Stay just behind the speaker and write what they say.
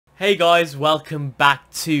Hey guys, welcome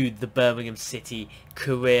back to the Birmingham City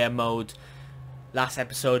career mode. Last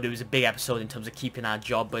episode, it was a big episode in terms of keeping our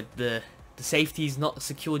job, but the safety is not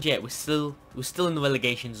secured yet. We're still in the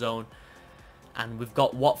relegation zone, and we've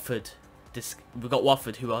got Watford.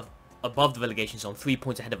 Who are above the relegation zone, 3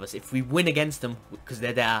 points ahead of us. If we win against them, because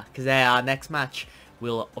they're our next match,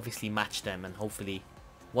 we'll obviously match them and hopefully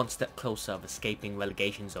one step closer of escaping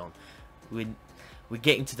relegation zone. We're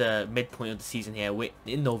getting to the midpoint of the season here. We're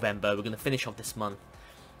in November. We're going to finish off this month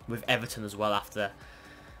with Everton as well after.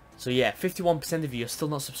 So yeah, 51% of you are still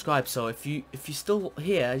not subscribed. So if you're still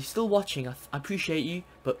here, you're still watching, I appreciate you.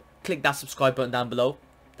 But click that subscribe button down below.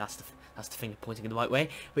 That's the finger pointing in the right way.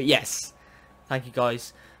 But yes, thank you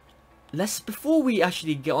guys. Before we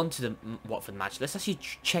actually get on to the Watford match, let's actually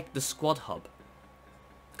check the squad hub,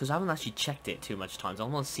 because I haven't actually checked it too much times. I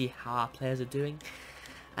want to see how our players are doing.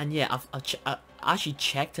 And yeah, I actually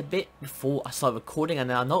checked a bit before I started recording, and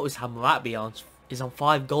then I noticed how Muratby is on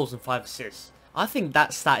 5 goals and 5 assists. I think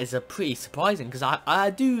that stat is pretty surprising, because I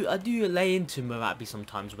do lay into Muratby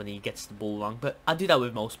sometimes when he gets the ball wrong, but I do that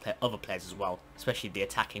with most other players as well, especially the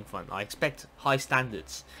attacking front. I expect high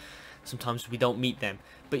standards. Sometimes we don't meet them.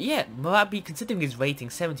 But yeah, Muratby, considering his rating,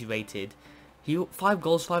 70 rated, 5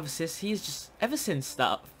 goals, 5 assists. He is just, ever since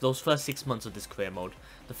those first 6 months of this career mode,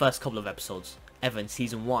 the first couple of episodes ever in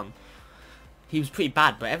season 1, he was pretty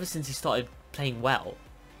bad. But ever since he started playing well,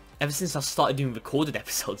 ever since I started doing recorded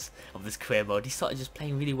episodes of this career mode, he started just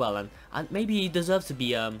playing really well, and maybe he deserves to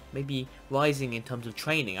be maybe rising in terms of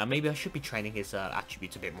training, and maybe I should be training his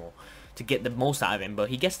attributes a bit more to get the most out of him. But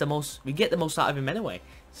we get the most out of him anyway.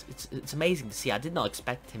 It's amazing to see. I did not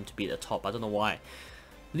expect him to be at the top. I don't know why.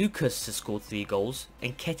 Lucas has scored 3 goals,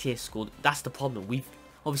 and Nketiah scored. That's the problem. We've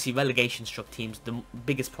obviously relegation struck teams. The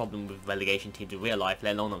biggest problem with relegation teams in real life,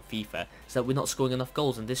 let alone on FIFA, is that we're not scoring enough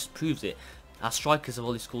goals, and this proves it. Our strikers have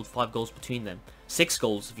only scored 5 goals between them. 6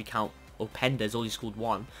 goals if you count Openda's only scored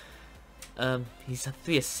 1. He's had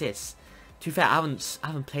 3 assists. To be fair, I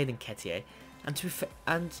haven't played Nketiah,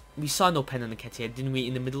 and we signed Openda and Nketiah, didn't we,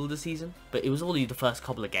 in the middle of the season? But it was only the first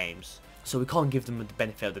couple of games, so we can't give them the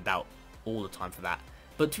benefit of the doubt all the time for that.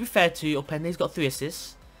 But to be fair to Openda, he's got 3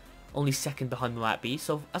 assists, only second behind Muratby.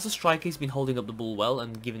 So as a striker, he's been holding up the ball well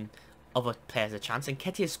and giving other players a chance. And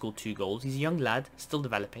Nketiah scored 2 goals. He's a young lad, still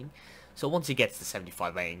developing. So once he gets to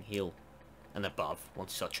 75 rating, and above,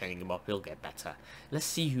 once you start training him up, he'll get better. Let's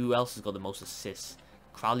see who else has got the most assists.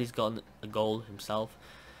 Crowley's got a goal himself.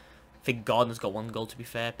 I think Gardner's got 1 goal, to be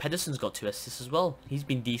fair. Pedersen's got 2 assists as well. He's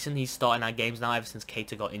been decent. He's starting our games now ever since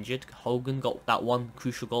Keita got injured. Hogan got that 1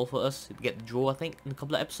 crucial goal for us to get the draw, I think, a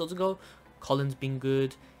couple of episodes ago. Colin's been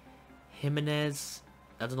good. Jimenez,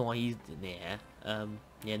 I don't know why he's in there.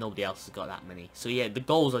 Yeah, nobody else has got that many. So yeah, the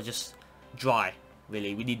goals are just dry,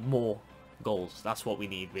 really. We need more goals. That's what we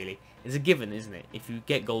need, really. It's a given, isn't it? If you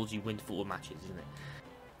get goals, you win football matches, isn't it?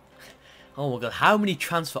 Oh my god, how many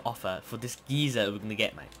transfer offer for this geezer are we going to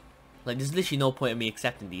get, mate? Like, there's literally no point in me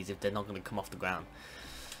accepting these if they're not going to come off the ground.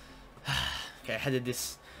 Okay, ahead of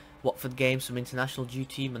this Watford game, some international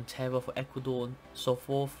duty, Montero for Ecuador and so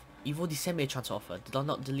forth. You've already sent me a transfer offer. Did I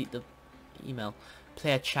not delete the email?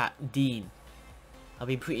 Player chat, Dean. I've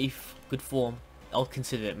been pretty good form. I'll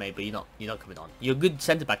consider it, mate, but you're not coming on. You're a good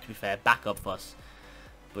centre back, to be fair, backup for us,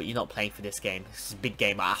 but you're not playing for this game. This is a big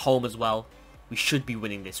game at home as well. We should be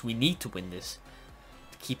winning this. We need to win this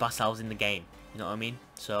to keep ourselves in the game. You know what I mean?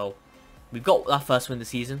 So we've got our first win of the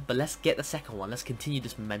season, but let's get the second one. Let's continue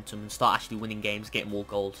this momentum and start actually winning games, get more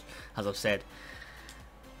goals, as I've said.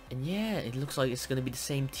 And yeah, it looks like it's going to be the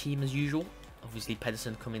same team as usual. Obviously,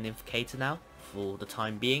 Pedersen coming in for Keita now for the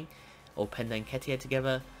time being. Openda and Nketiah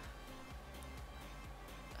together.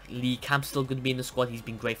 Lee Camp's still going to be in the squad. He's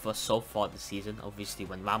been great for us so far this season. Obviously,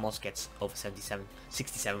 when Ramos gets over 67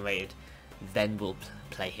 rated, then we'll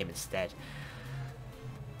play him instead.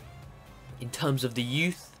 In terms of the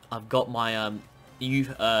youth, I've got my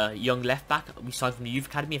young left back. We signed from the youth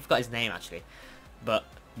academy. I forgot his name actually, but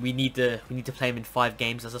we need to play him in 5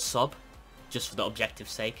 games as a sub, just for the objective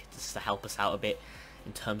sake, just to help us out a bit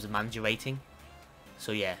in terms of manager rating.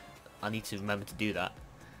 So yeah, I need to remember to do that.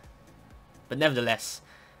 But nevertheless,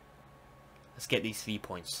 let's get these 3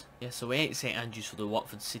 points. Yeah, so we're at St Andrews for the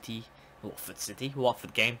Watford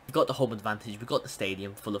game. We've got the home advantage. We've got the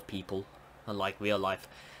stadium full of people, unlike real life.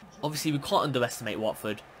 Obviously, we can't underestimate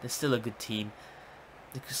Watford. They're still a good team.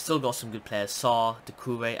 They've still got some good players. Saar,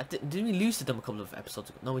 Doucouré. Didn't we lose to them a couple of episodes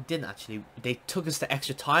ago? No, we didn't actually. They took us to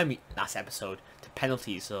extra time last episode, to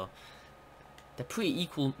penalties. So they're pretty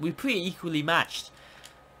equal. We're pretty equally matched.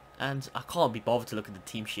 And I can't be bothered to look at the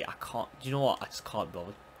team sheet. I can't. Do you know what? I just can't be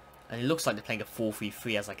bothered. And it looks like they're playing a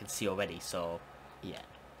 4-3-3, as I can see already. So yeah,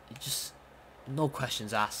 Just no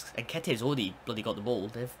questions asked. And Nketiah's already bloody got the ball.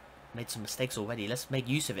 They've made some mistakes already. Let's make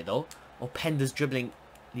use of it though. Openda's dribbling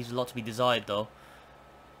leaves a lot to be desired though.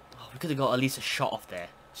 Oh, we could have got at least a shot off there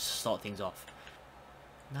to start things off.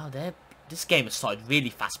 Now this game has started really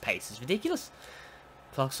fast paced. It's ridiculous.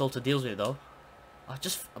 Clark Salter deals with it though.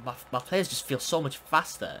 My players just feel so much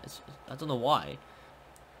faster. I don't know why.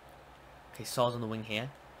 Okay, Sar's on the wing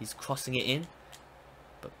here. He's crossing it in,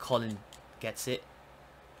 but Colin gets it.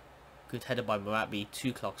 Good header by Muratby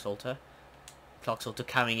to Clark Salter. Clark Salter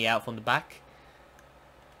carrying it out from the back.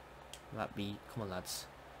 Muratby, come on lads.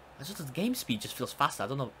 I just the game speed just feels faster. I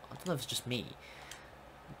don't know if it's just me.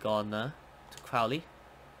 Gardner to Crowley.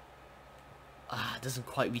 Doesn't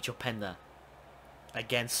quite reach Openda.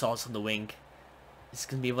 Again, Sar's on the wing. This is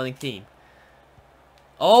going to be a running theme.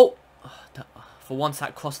 Oh! For once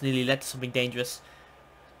that cross nearly led to something dangerous.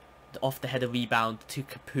 Off the header rebound to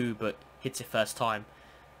Capu, but hits it first time.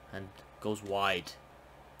 And goes wide.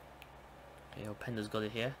 Okay, Openda's got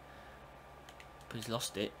it here. But he's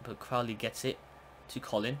lost it. But Crowley gets it to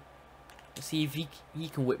Colin. Let's see if he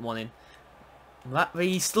can whip one in.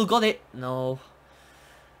 He's still got it. No.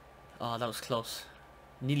 Oh, that was close.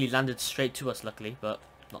 Nearly landed straight to us, luckily, but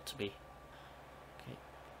not to be. Okay.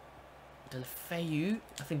 Delafeu.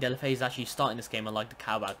 I think Delafeu is actually starting this game. Unlike the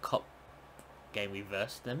Carabao Cup game we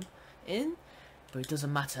versed them in. But it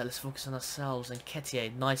doesn't matter. Let's focus on ourselves. And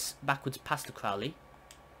Nketiah, nice backwards pass to Crowley.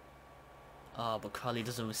 But Crowley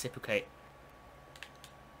doesn't reciprocate.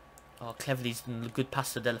 Cleverly, he's done a good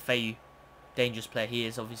pass to Delafeu. Dangerous player he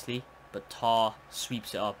is, obviously. But Tar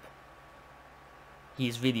sweeps it up. He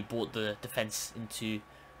has really brought the defence into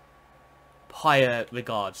higher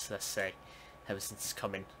regards, let's say, ever since he's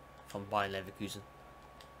coming from Bayern Leverkusen.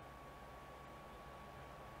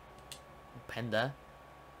 Openda.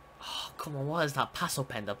 Oh, come on, what is that pass,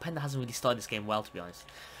 Openda? Openda hasn't really started this game well, to be honest.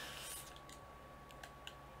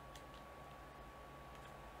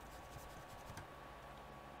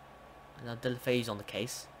 And now Delafeu's on the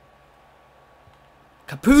case.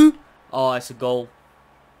 Capu! Oh, it's a goal.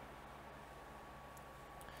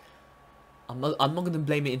 I'm not going to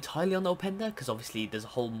blame it entirely on Openda, because obviously there's a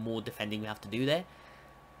whole more defending we have to do there.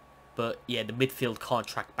 But yeah, the midfield can't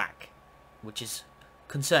track back, which is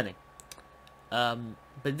concerning.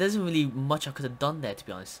 But there's isn't really much I could have done there, to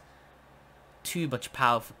be honest. Too much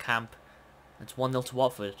power for Camp. It's 1-0 to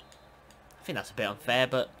Watford. I think that's a bit unfair,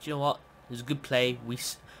 but do you know what? It was a good play.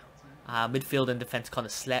 Midfield and defence kind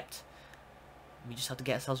of slept. We just had to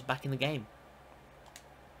get ourselves back in the game.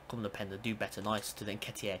 Come on, Openda, do better. Nice to the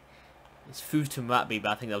Nketiah. It's food to Muratby, but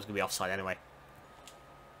I think that was going to be offside anyway.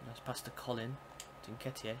 Nice pass to Colin. To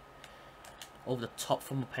Nketiah. Over the top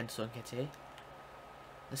from Openda to Nketiah.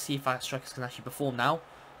 Let's see if our strikers can actually perform now.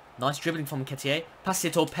 Nice dribbling from Nketiah. Pass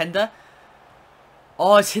it to Openda.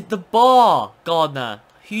 Oh, it's hit the bar! Gardner.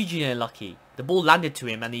 Hugely unlucky. The ball landed to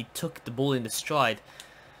him and he took the ball in the stride.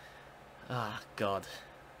 Ah, God.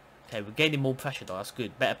 Okay, we're gaining more pressure though. That's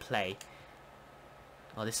good. Better play.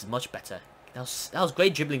 Oh, this is much better. That was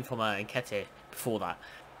great dribbling from Nketiah before that.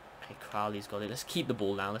 Okay, Crowley's got it. Let's keep the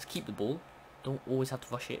ball now. Let's keep the ball. Don't always have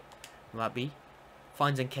to rush it. Muratby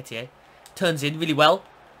finds Nketiah. Turns in really well.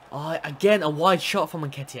 Oh, again, a wide shot from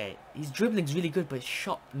Nketiah. His dribbling's really good, but his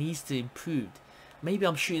shot needs to improve. Maybe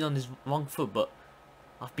I'm shooting on his wrong foot, but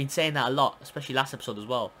I've been saying that a lot, especially last episode as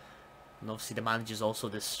well. And obviously the manager's also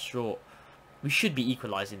distraught. We should be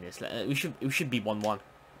equalising this. We should be 1-1.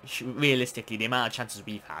 Realistically, the amount of chances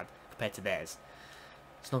we've had compared to theirs,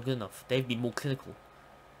 it's not good enough. They've been more clinical.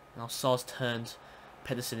 Now Sar's turned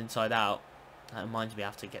Pedersen inside out. That reminds me I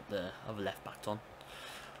have to get the other left back on.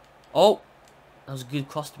 Oh! That was a good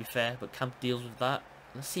cross, to be fair, but Camp deals with that.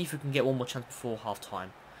 Let's see if we can get one more chance before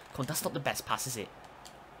half-time. Come on, that's not the best pass, is it?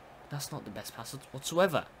 That's not the best pass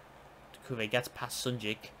whatsoever. Doucouré gets past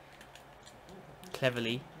Sunjic.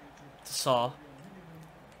 Cleverly. To Sar.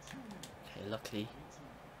 Okay, luckily.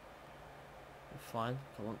 We're fine.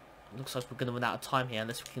 Come on. Looks like we're going to run out of time here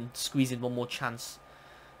unless we can squeeze in one more chance.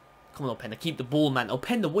 Come on, Openda. Keep the ball, man.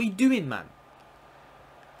 Openda, what are you doing, man?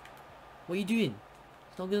 What are you doing?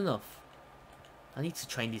 It's not good enough. I need to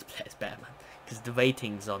train these players better, man. Because the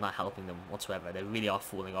ratings are not helping them whatsoever. They really are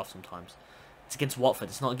falling off sometimes. It's against Watford.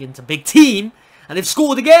 It's not against a big team. And they've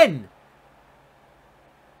scored again.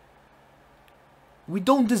 We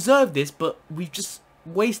don't deserve this, but we've just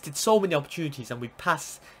wasted so many opportunities. And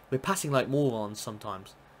we're passing like morons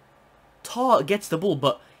sometimes. Tar gets the ball,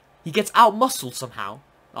 but he gets out-muscled somehow.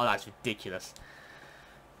 Oh, that's ridiculous.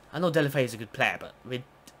 I know Delafeu is a good player, but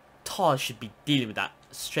Tar should be dealing with that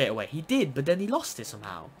straight away. He did, but then he lost it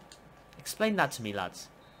somehow. Explain that to me, lads.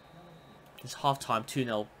 It's half-time,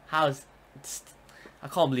 2-0. I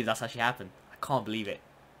can't believe that's actually happened. I can't believe it.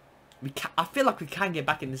 I feel like we can get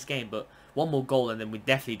back in this game, but one more goal and then we're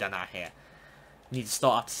definitely done out here. We need to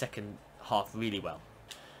start after second half really well.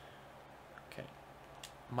 Okay.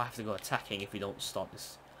 I might have to go attacking if we don't start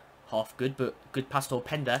this half good, but good pass to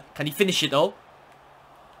Openda. Can he finish it though?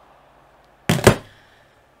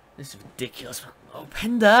 This is ridiculous, man.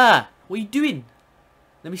 Openda! What are you doing?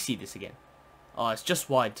 Let me see this again. Oh, it's just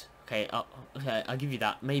wide. Okay, okay, I'll give you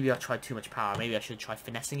that. Maybe I tried too much power. Maybe I should try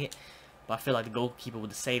finessing it. But I feel like the goalkeeper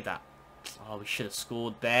would have saved that. Oh, we should have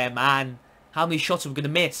scored there, man. How many shots are we going to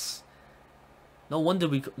miss? No wonder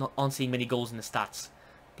we aren't seeing many goals in the stats.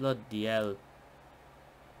 Bloody hell.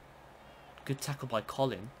 Good tackle by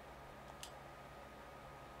Colin.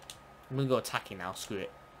 I'm going to go attacking now. Screw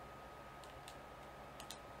it.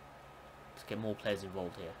 Let's get more players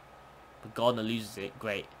involved here. But Gardner loses it.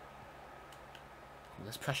 Great.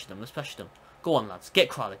 Let's pressure them. Let's pressure them. Go on, lads. Get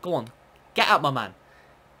Crowley. Go on. Get out, my man.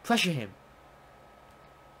 Pressure him.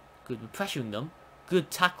 Good. We're pressuring them. Good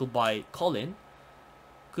tackle by Colin.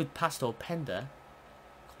 Good pass to Openda.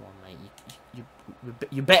 Come on, mate.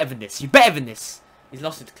 You're better than this. You're better than this. He's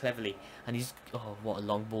lost it cleverly. And he's... Oh, what a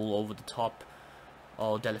long ball over the top.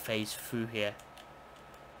 Oh, Delafay's through here.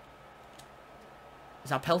 Is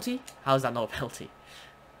that a penalty? How is that not a penalty?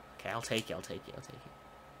 Okay, I'll take it. I'll take it. I'll take it.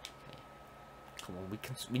 Okay. Come on,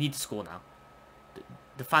 we need to score now.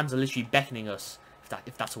 The fans are literally beckoning us,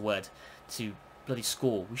 if that's a word, to bloody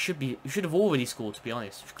score. We should have already scored, to be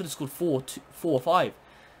honest. We could have scored 4 or 5.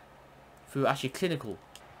 If we were actually clinical.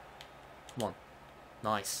 Come on.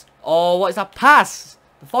 Nice. Oh, what is that pass?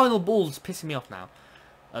 The final ball's pissing me off now.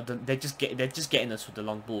 They're just getting us with the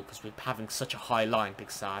long ball because we're having such a high line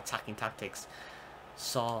because our attacking tactics.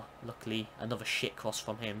 Saw, luckily, another shit cross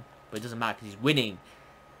from him, but it doesn't matter because he's winning.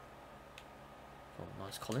 Oh,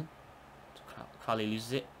 nice, Colin. Crowley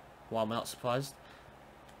loses it. Why am I not surprised?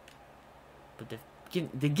 But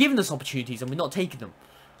they're giving us opportunities and we're not taking them.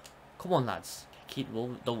 Come on, lads. Keep the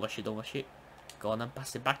ball. Don't rush it. Don't rush it. Go on and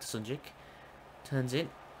pass it back to Sunjic. Turns in.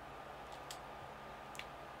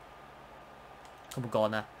 Come on,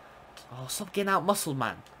 Garner. Oh, stop getting out muscle,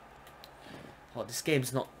 man. Oh, this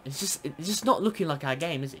game's not... It's just not looking like our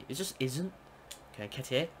game, is it? It just isn't. Okay,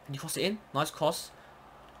 Ketia. Can you cross it in? Nice cross.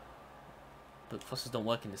 But crosses don't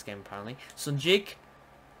work in this game, apparently. Sunjig.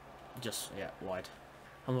 Just, yeah, wide.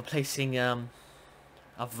 I'm replacing...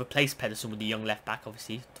 I've replaced Pedersen with the young left back,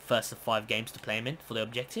 obviously. The first of 5 games to play him in for the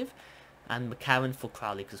objective. And McCarron for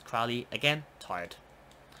Crowley, because Crowley, again, tired.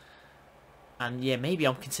 And yeah, maybe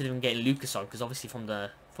I'm considering getting Lucas on, because obviously from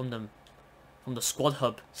the squad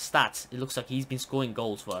hub stats, it looks like he's been scoring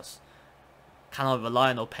goals for us. Cannot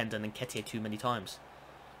rely on Openda and Ketia too many times.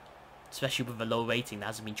 Especially with a low rating that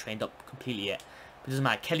hasn't been trained up completely yet. But it doesn't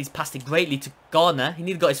matter. Kelly's passed it greatly to Gardner. He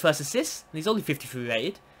nearly got his first assist, and he's only 53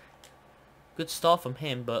 rated. Good start from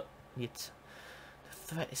him, but the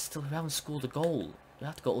threat is still, we haven't scored a goal. We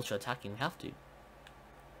have to go ultra attacking, we have to.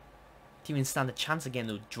 Didn't even stand a chance again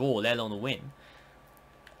to draw, let alone a win.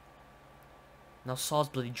 Now Saw's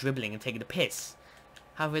bloody dribbling and taking the piss.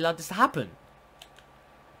 How have we allowed this to happen?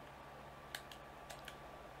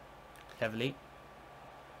 Cleverly.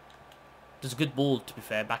 There's a good ball, to be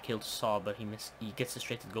fair, back heel to Saw, but he gets it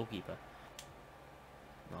straight to the goalkeeper.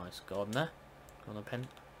 Nice, Gardner. Gardner pen.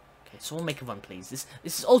 Okay, someone make a run, please. This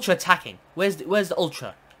is ultra attacking. Where's the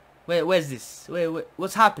ultra? Where's this?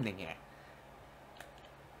 What's happening here?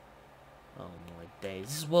 Oh my days.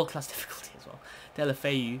 This is world class difficulty as well.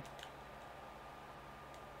 Delafeu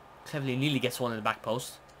cleverly nearly gets one in the back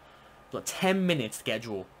post. We've got 10 minutes to get a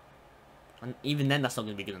draw. And even then that's not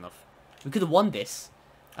going to be good enough. We could have won this.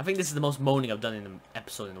 I think this is the most moaning I've done in an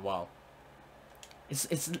episode in a while. It's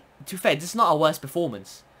to be fair, this is not our worst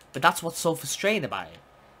performance. But that's what's so frustrating about it.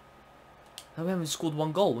 We haven't scored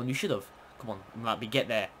 1 goal when we should have. Come on, Mbappe, get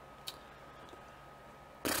there.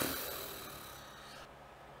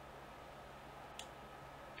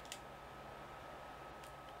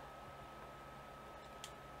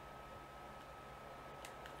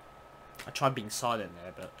 I tried being silent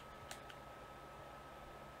there, but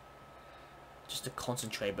just to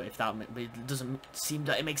concentrate. But if that, it doesn't seem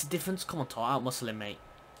that it makes a difference. Come on, Tar, out muscle him, mate.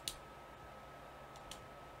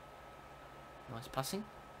 Nice passing.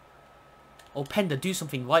 Oh, Penda, do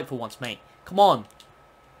something right for once, mate. Come on.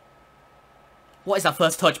 What is that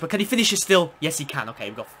first touch? But can he finish it still? Yes, he can. Okay,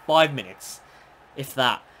 we've got 5 minutes, if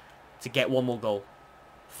that, to get 1 more goal.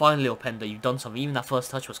 Finally, Openda, you've done something. Even that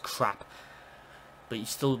first touch was crap. But you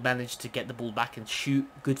still managed to get the ball back and shoot.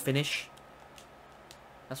 Good finish.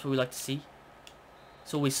 That's what we like to see.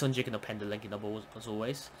 It's always Sunjic and Openda linking up as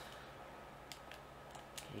always.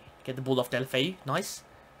 Okay. Get the ball off Delafeu. Nice.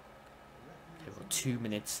 We've got 2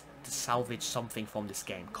 minutes to salvage something from this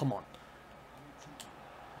game. Come on.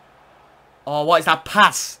 Oh, what is that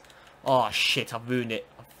pass? Oh, shit, I've ruined it.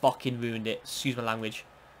 I've fucking ruined it. Excuse my language.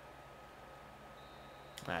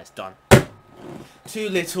 It's done. Too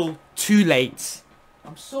little, too late. I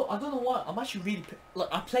don't know why. I'm actually really... Look,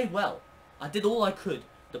 I played well. I did all I could.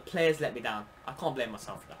 The players let me down. I can't blame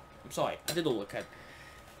myself for that. I'm sorry. I did all I could.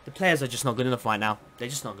 The players are just not good enough right now. They're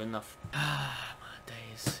just not good enough. Ah, my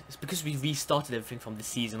days. It's because we restarted everything from this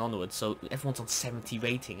season onwards, so everyone's on 70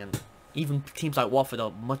 rating, and even teams like Watford are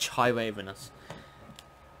much higher rated than us.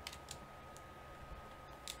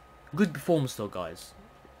 Good performance though, guys.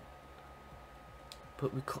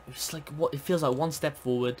 But it's like what it feels like: 1 step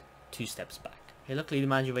forward, 2 steps back. Okay, luckily the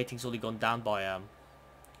manager rating's only gone down by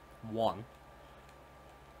 1,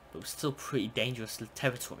 but it's still pretty dangerous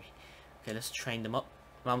territory. Okay, let's train them up.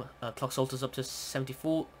 Clock Salter's up to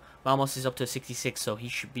 74. Ramos is up to 66, so he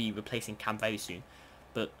should be replacing Cam very soon.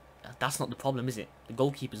 But that's not the problem, is it? The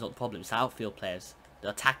goalkeeper's not the problem. It's the outfield players, the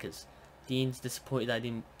attackers. Dean's disappointed I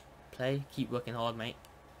didn't play. Keep working hard, mate.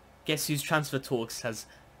 Guess whose transfer talks has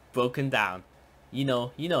broken down? You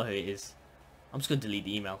know who it is. I'm just gonna delete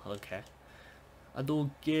the email. I don't care. I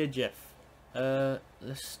don't care, Jeff.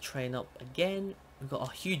 Let's train up again. We've got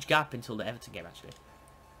a huge gap until the Everton game, actually.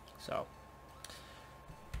 So,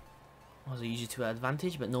 was usually to our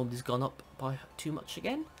advantage, but nobody's gone up by too much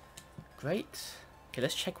again. Great. Okay,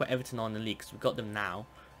 let's check where Everton are in the league, because we've got them now.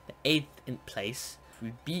 They're 8th in place. If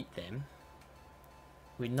we beat them,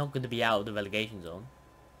 we're not going to be out of the relegation zone.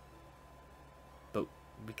 But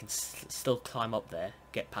we can still climb up there,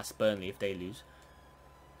 get past Burnley if they lose.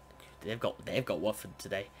 They've got Watford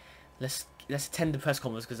today. Let's attend the press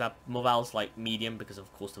conference, because our morale's like medium, because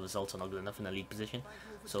of course the results are not good enough in the league position.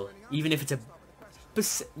 So even if it's a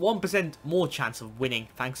 1% more chance of winning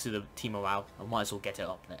thanks to the team morale, I might as well get it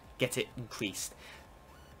up there, get it increased.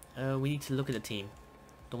 We need to look at the team.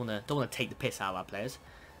 Don't wanna take the piss out of our players.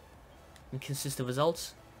 Inconsistent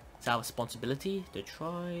results. It's our responsibility to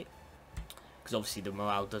try, because obviously the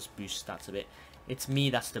morale does boost stats a bit. It's me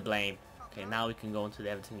that's to blame. Okay, now we can go into the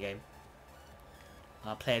Everton game.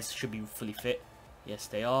 Our players should be fully fit. Yes,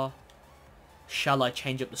 they are. Shall I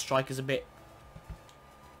change up the strikers a bit?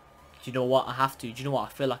 Do you know what? I have to. Do you know what?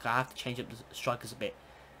 I feel like I have to change up the strikers a bit.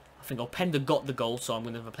 I think Openda got the goal, so I'm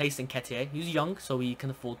going to replace Nketiah. He's young, so he can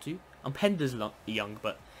afford to. Openda's young,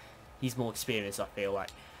 but he's more experienced, I feel like.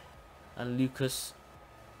 And Lucas,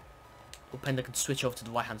 Openda can switch over to the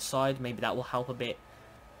right-hand side. Maybe that will help a bit.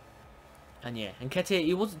 And yeah, Nketiah,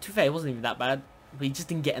 he wasn't too fair. He wasn't even that bad, but he just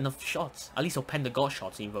didn't get enough shots. At least Openda got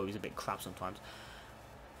shots, even though he's a bit crap sometimes.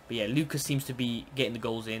 But yeah, Lucas seems to be getting the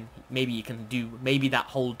goals in. Maybe he can do that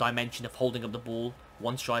whole dimension of holding up the ball.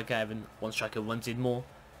 One striker, and one striker runs in more.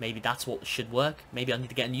 Maybe that's what should work. Maybe I need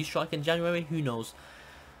to get a new striker in January. Who knows?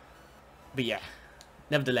 But yeah,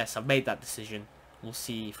 nevertheless, I've made that decision. We'll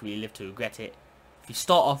see if we live to regret it. If you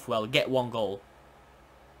start off well, get 1 goal.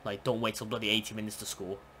 Like, don't wait till bloody 80 minutes to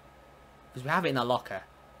score. Because we have it in our locker.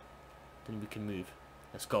 Then we can move.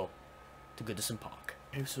 Let's go to Goodison Park.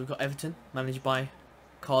 Okay, so we've got Everton, managed by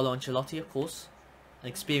Carlo Ancelotti, of course, an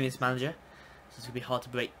experienced manager, so it's going to be hard to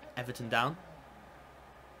break Everton down.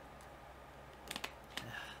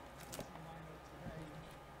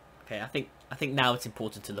 Okay, I think now it's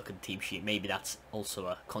important to look at the team sheet. Maybe that's also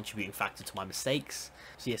a contributing factor to my mistakes.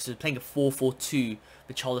 So yeah, so playing a 4-4-2,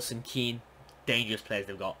 Richarlison, Keane, dangerous players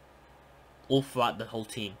they've got all throughout the whole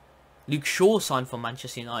team. Luke Shaw signed from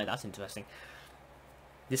Manchester United. That's interesting.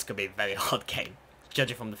 This could be a very hard game,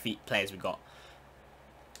 judging from the players we got.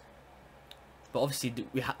 But obviously,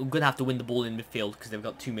 we're going to have to win the ball in midfield, because they've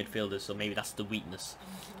got 2 midfielders, so maybe that's the weakness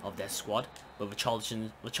of their squad. But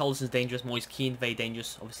Richarlison's dangerous, Moise Keane, very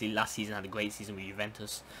dangerous. Obviously, last season had a great season with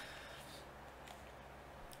Juventus.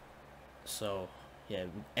 So, yeah,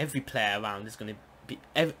 every player around is going to be...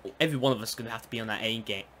 Every one of us is going to have to be on that A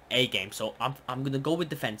game. So, I'm going to go with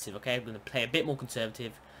defensive, okay? I'm going to play a bit more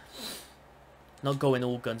conservative. Not going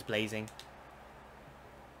all guns blazing.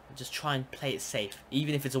 Just try and play it safe,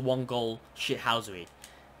 even if it's a 1-goal shithousery.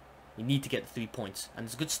 We need to get the 3 points, and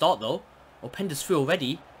it's a good start though. Openda's through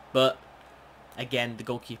already, but again, the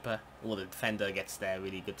goalkeeper or the defender gets there.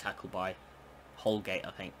 Really good tackle by Holgate,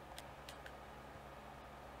 I think.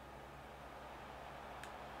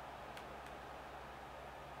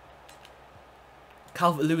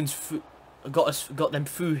 Calvert-Lewin's got them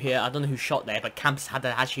through here. I don't know who shot there, but Camps had to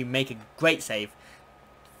actually make a great save.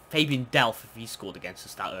 Fabian Delph, if he scored against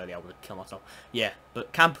us that early, I would have killed myself. Yeah,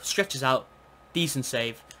 but Camp stretches out. Decent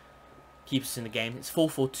save. Keeps us in the game. It's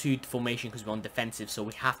 4-4-2 formation because we're on defensive, so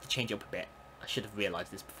we have to change up a bit. I should have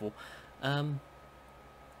realised this before.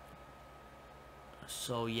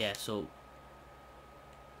 So yeah, so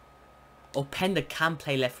Openda can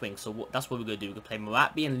play left wing, so that's what we're going to do. We're going to play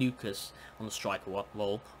Muratby and Lucas on the striker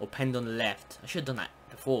role. Openda on the left. I should have done that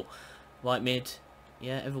before. Right mid.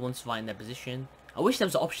 Yeah, everyone's right in their position. I wish there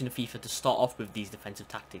was an option in FIFA to start off with these defensive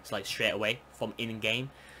tactics, like straight away from in-game,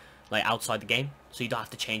 like outside the game, so you don't have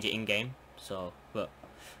to change it in-game. So, but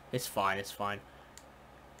it's fine, it's fine.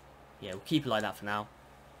 Yeah, we'll keep it like that for now.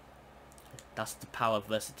 That's the power of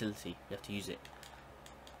versatility. You have to use it.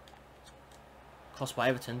 Crossed by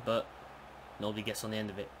Everton, but nobody gets on the end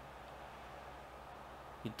of it.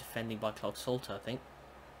 Good defending by Clark Salter, I think.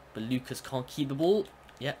 But Lucas can't keep the ball.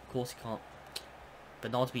 Yeah, of course he can't.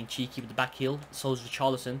 Bernard's being cheeky with the back heel. So is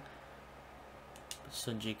Richarlison. But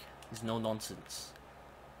Sunjic is no nonsense.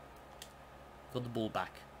 Got the ball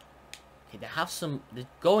back. Okay, they have some. They're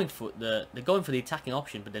going for the attacking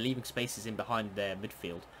option, but they're leaving spaces in behind their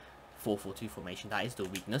midfield. 4-4-2 formation. That is the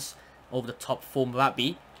weakness. Over the top for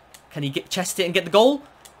Muratby. Can he chest it and get the goal?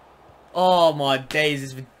 Oh my days,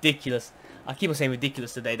 it's ridiculous. I keep on saying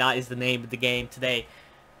ridiculous today. That is the name of the game today.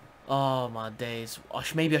 Oh my days.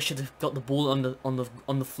 Maybe I should have got the ball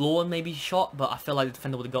on the floor and maybe shot, but I feel like the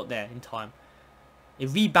defender would have got there in time. It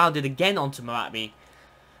rebounded again onto Muratby,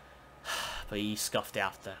 but he scuffed it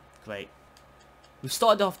after. Great. We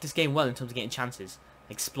started off this game well in terms of getting chances,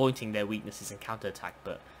 exploiting their weaknesses in counter attack.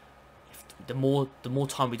 But the more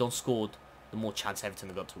time we don't score, the more chance Everton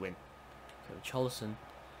have got to win. Okay, Richarlison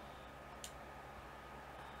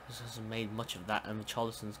hasn't made much of that, and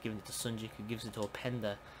Richarlison's giving it to Sunjic, who gives it to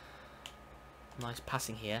Openda. Nice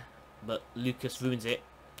passing here, but Lucas ruins it.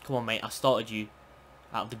 Come on, mate, I started you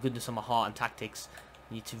out of the goodness of my heart and tactics.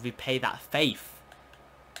 You need to repay that faith.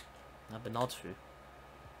 Now Bernard's through.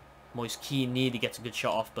 Moise Keane nearly gets a good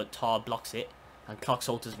shot off, but Tar blocks it, and Clark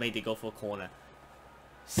Salter's made it go for a corner.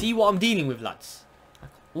 See what I'm dealing with, lads.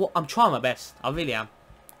 I'm trying my best. I really am.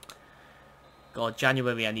 God,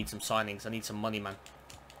 January I need some signings. I need some money, man.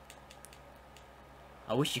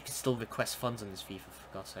 I wish you could still request funds on this FIFA,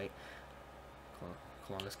 for God's sake.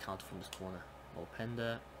 Come on, let's counter from this corner.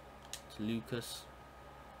 Openda to Lucas.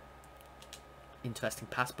 Interesting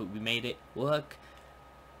pass, but we made it work.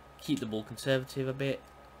 Keep the ball conservative a bit.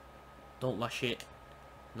 Don't rush it.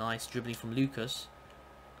 Nice dribbling from Lucas.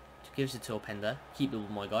 Gives it to Openda. Keep the ball,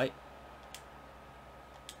 my guy.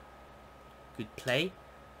 Good play.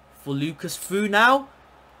 For Lucas through now.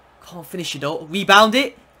 Can't finish it though. Rebound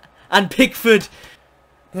it. And Pickford.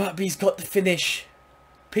 Muratby's got the finish.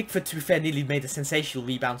 Pickford, to be fair, nearly made a sensational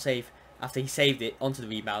rebound save after he saved it onto the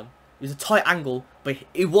rebound. It was a tight angle, but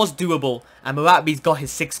it was doable. And Muratby's got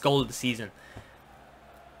his 6th goal of the season.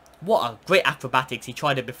 What a great acrobatics. He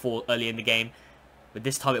tried it before early in the game, but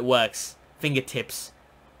this time it works. Fingertips.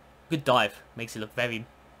 Good dive. Makes it look very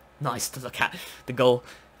nice to look at. The goal.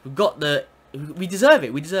 We've got the... We deserve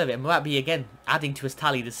it. We deserve it. And Muratby again adding to his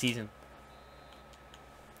tally this season.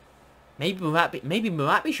 Maybe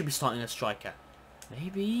Muratby should be starting a striker.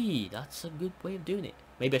 Maybe that's a good way of doing it.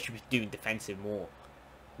 Maybe I should be doing defensive more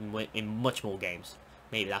in much more games.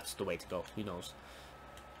 Maybe that's the way to go. Who knows?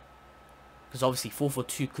 Because obviously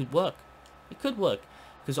 4-4-2 could work. It could work.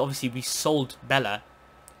 Because obviously we sold Bella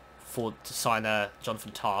to sign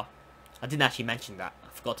Jonathan Tah. I didn't actually mention that. I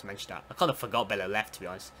forgot to mention that. I kind of forgot Bella left, to be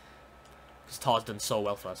honest. Because Tah's done so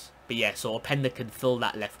well for us. But yeah, so Openda can fill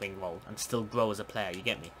that left wing role and still grow as a player. You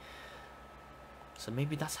get me? So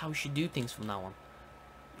maybe that's how we should do things from now on.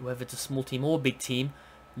 Whether it's a small team or a big team.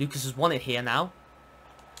 Lucas has won it here now.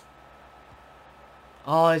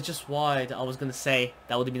 Oh, it's just wide. I was going to say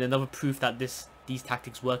that would have been another proof that these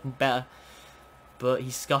tactics work better. But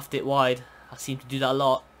he scuffed it wide. I seem to do that a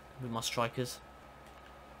lot with my strikers.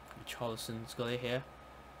 Charlison's got it here.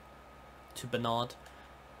 To Bernard.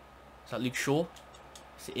 Is that Luke Shaw?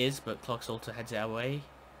 Yes, it is, but Clark Salter heads it away.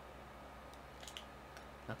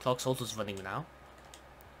 Now Clark Salter's running now.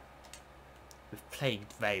 We've played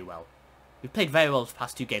very well. We've played very well the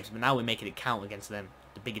past 2 games, but now we're making it count against them,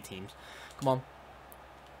 the bigger teams. Come on.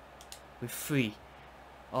 We're free.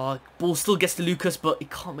 Oh, ball still gets to Lucas, but he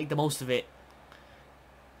can't make the most of it.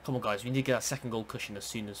 Come on, guys. We need to get our 2nd goal cushion as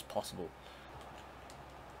soon as possible.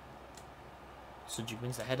 Sunji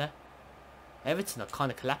wins the header. Everton are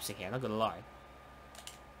kind of collapsing here, not going to lie.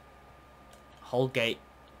 Holgate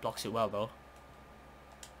blocks it well, though.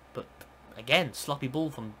 But, again, sloppy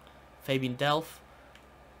ball from Fabian Delph.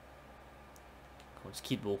 Come on, just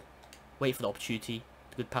keep the ball. Wait for the opportunity.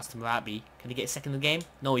 Good pass to Muratby. Can he get a second in the game?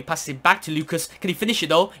 No, he passes it back to Lucas. Can he finish it,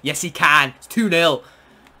 though? Yes, he can. It's 2-0.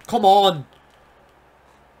 Come on.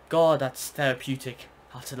 God, that's therapeutic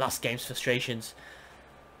after last game's frustrations.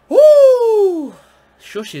 Woo!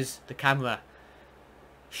 Shushes the camera.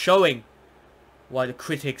 Showing why the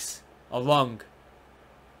critics are wrong.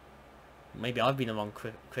 Maybe I've been the wrong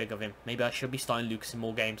critic of him. Maybe I should be starting Lucas in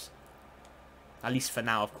more games. At least for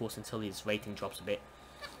now, of course, until his rating drops a bit.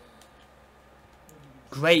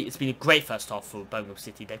 Great. It's been a great first half for Birmingham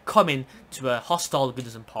City. They've come in to a hostile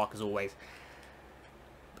Goodison Park as always.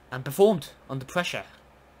 And performed under pressure.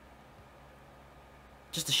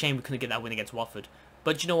 Just a shame we couldn't get that win against Watford.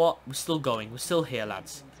 But you know what? We're still going. We're still here,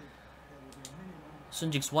 lads.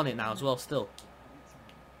 Sunjik's won it now as well, still.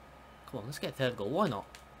 Come on, let's get a third goal. Why not?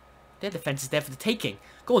 Their defence is there for the taking.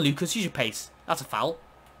 Go on, Lucas. Use your pace. That's a foul.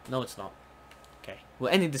 No, it's not. Okay. We're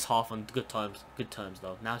ending this half on good terms. Good terms,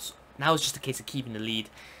 though. Now it's just a case of keeping the lead.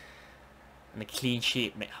 And a clean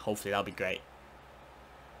sheet. Hopefully, that'll be great.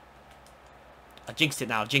 I jinxed it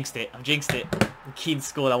now. Jinxed it. I've jinxed it. Keane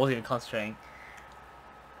scored. I wasn't even concentrating.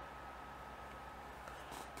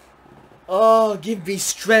 Oh, give me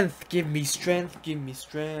strength. Give me strength. Give me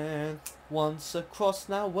strength. Once across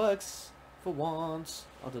now works for once.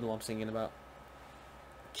 I don't know what I'm singing about.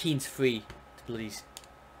 Keane's free to bloody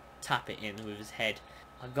tap it in with his head.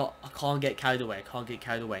 I can't get carried away. I can't get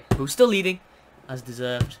carried away. But we're still leading, as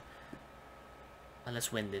deserved. And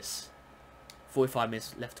let's win this. 45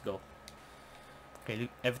 minutes left to go. Okay,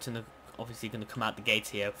 Everton are obviously going to come out the gate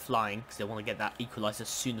here flying because they want to get that equaliser as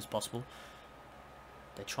soon as possible.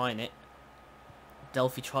 They're trying it.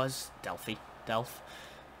 Delph tries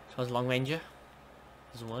long ranger.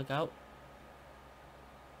 Doesn't work out.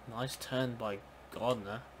 Nice turn by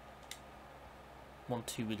Gardner.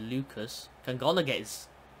 1-2 with Lucas. Can Gardner get his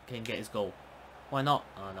goal? Why not?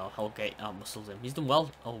 Oh no, Holgate outmuscles him. He's done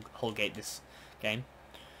well, Holgate, this game.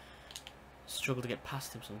 Struggle to get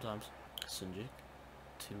past him sometimes. Sunjic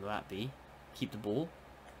to Muratby. Keep the ball.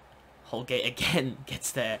 Holgate again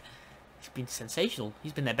gets there. He's been sensational.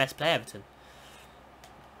 He's been their best player, Everton.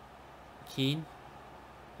 Keane.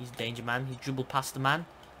 He's a danger man. He's dribbled past the man.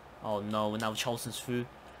 Oh no, and now Charlton's through.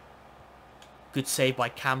 Good save by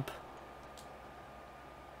Camp.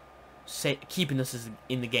 Keeping us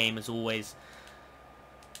in the game as always.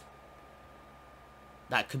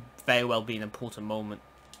 That could very well be an important moment.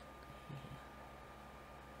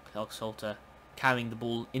 Clark Salter carrying the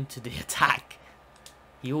ball into the attack.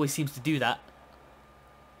 He always seems to do that.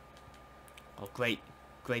 Oh, great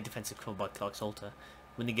defensive cover by Clark Salter.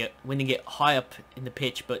 Winning it high up in the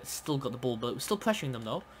pitch, but still got the ball. But we're still pressuring them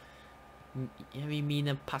though. Yerry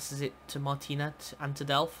Mina passes it to Martina and to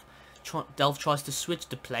Delph. Delph tries to switch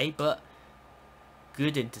the play, but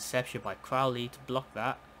good interception by Crowley to block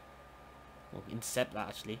that. Or intercept that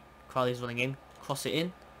actually. Crowley's running in, cross it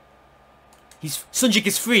in. Sunjic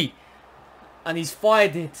is free, and he's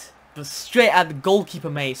fired it, but straight at the goalkeeper,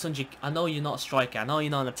 mate. Sunjic, I know you're not a striker, I know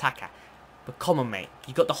you're not an attacker, but come on, mate.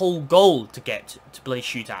 You got the whole goal to get to bloody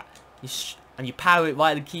shoot at, and you power it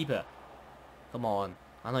right at the keeper. Come on,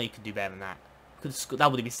 I know you could do better than that.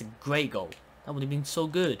 That would have been a great goal. That would have been so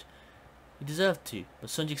good. You deserved to, but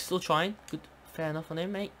Sunjic's still trying. Good, fair enough on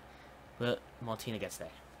him, mate. But Martina gets there.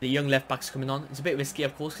 The young left back's coming on. It's a bit risky,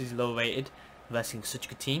 of course, because he's low rated versus such a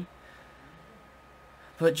good team.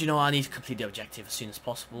 But you know, I need to complete the objective as soon as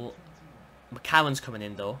possible. McCarron's coming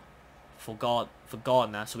in though for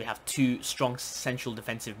Gardner, so we have two strong central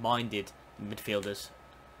defensive-minded midfielders.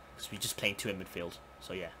 Because we're just playing two in midfield.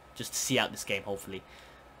 So yeah, just to see out this game, hopefully.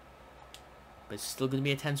 But it's still going to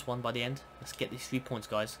be a tense one by the end. Let's get these 3 points,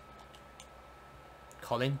 guys.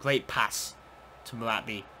 Colin, great pass to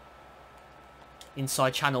Muratby.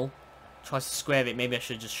 Inside channel, tries to square it. Maybe I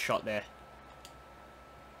should have just shot there.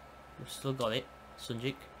 We've still got it.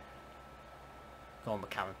 Sunjic. Go on,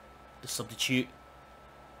 McCarron. The substitute.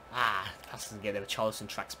 Ah, pass doesn't get there. Charlton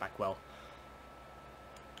tracks back well.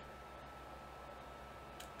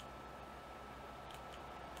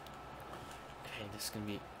 Okay, this is going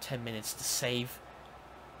to be 10 minutes to save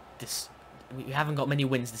this. We haven't got many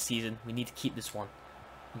wins this season. We need to keep this one.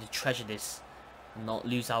 We need to treasure this and not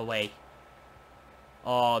lose our way.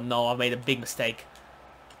 Oh no, I made a big mistake.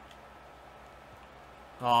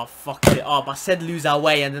 Oh, fuck it up. I said lose our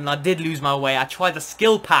way, and then I did lose my way. I tried a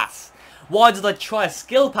skill pass. Why did I try a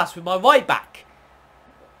skill pass with my right back?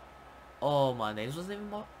 Oh, my names wasn't even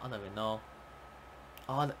my... I don't even know.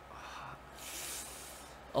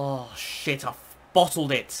 Oh, shit. I've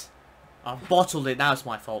bottled it. I've bottled it. Now it's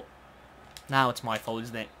my fault. Now it's my fault,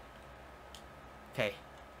 isn't it? Okay.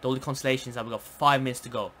 The only consolation is that we've got 5 minutes to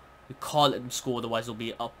go. We can't let them score, otherwise it'll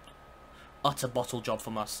be an utter bottle job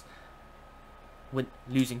from us.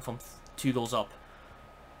 Losing from 2 goals up.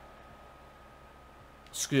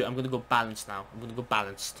 Screw it, I'm going to go balanced now. I'm going to go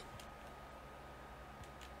balanced.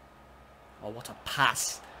 Oh, what a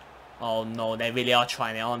pass. Oh no, they really are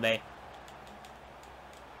trying it, aren't they?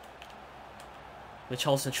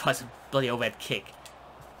 Richarlison tries a bloody overhead kick.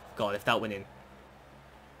 God, if that went in.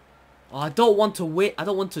 Oh, I don't want to win. I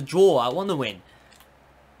don't want to draw. I want to win.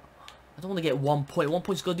 I don't want to get 1 point. 1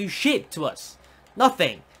 point's going to do shit to us.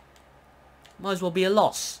 Nothing. Might as well be a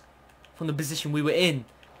loss from the position we were in.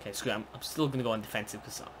 Okay, screw it. I'm still going to go on defensive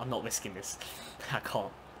because I'm not risking this. I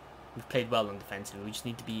can't. We've played well on defensive. We just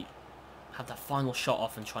need to have that final shot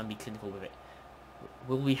off and try and be clinical with it.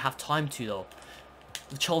 Will we have time to, though?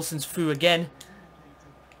 Richarlison's through again.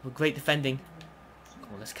 We're great defending.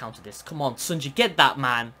 Come on, let's counter this. Come on, Sunji, get that,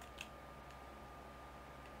 man.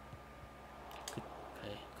 Okay,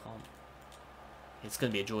 calm. It's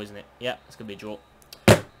going to be a draw, isn't it? Yeah, it's going to be a draw.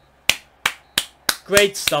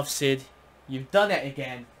 Great stuff, Sid. You've done it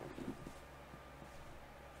again.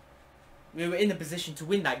 We were in the position to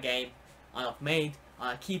win that game, and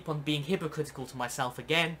I keep on being hypocritical to myself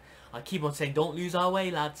again. I keep on saying, don't lose our way,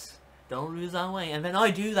 lads. Don't lose our way. And then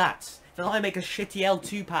I do that. Then I make a shitty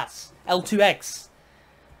L2 pass. L2X.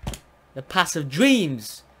 The pass of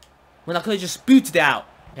dreams. When I could have just booted it out.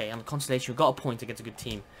 Okay, on the consolation, we got a point against a good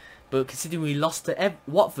team. But considering we lost to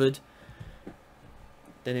Watford,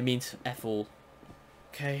 then it means F all.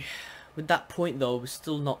 Okay. With that point, though, we're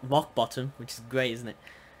still not rock bottom, which is great, isn't it?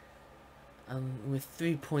 With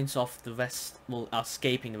 3 points off the rest, well,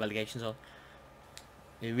 escaping the relegation zone,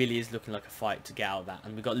 it really is looking like a fight to get out of that.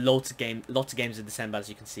 And we've got lots of games in December, as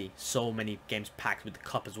you can see. So many games packed with the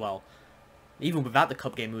cup as well. Even without the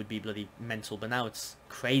cup game, it would be bloody mental. But now it's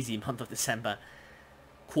crazy month of December.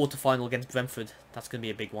 Quarter-final against Brentford. That's going to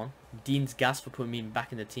be a big one. Dean's gas for putting me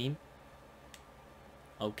back in the team.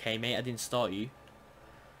 Okay, mate, I didn't start you.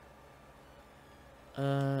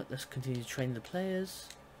 Let's continue to train the players.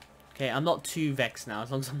 Okay, I'm not too vexed now,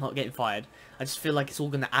 as long as I'm not getting fired. I just feel like it's all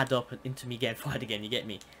going to add up into me getting fired again, you get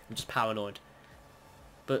me? I'm just paranoid.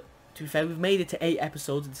 But, to be fair, we've made it to 8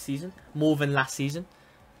 episodes of the season. More than last season.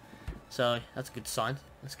 So, that's a good sign.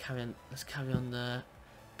 Let's carry on the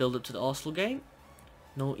build up to the Arsenal game.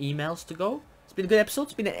 No emails to go. It's been a good episode.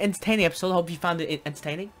 It's been an entertaining episode. I hope you found it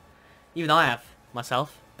entertaining. Even I have,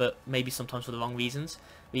 myself. But maybe sometimes for the wrong reasons.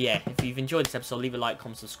 But yeah, if you've enjoyed this episode, leave a like,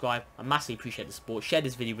 comment, subscribe. I massively appreciate the support. Share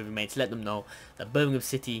this video with your mates. Let them know that Birmingham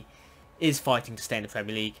City is fighting to stay in the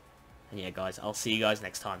Premier League. And yeah, guys, I'll see you guys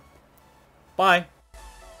next time. Bye.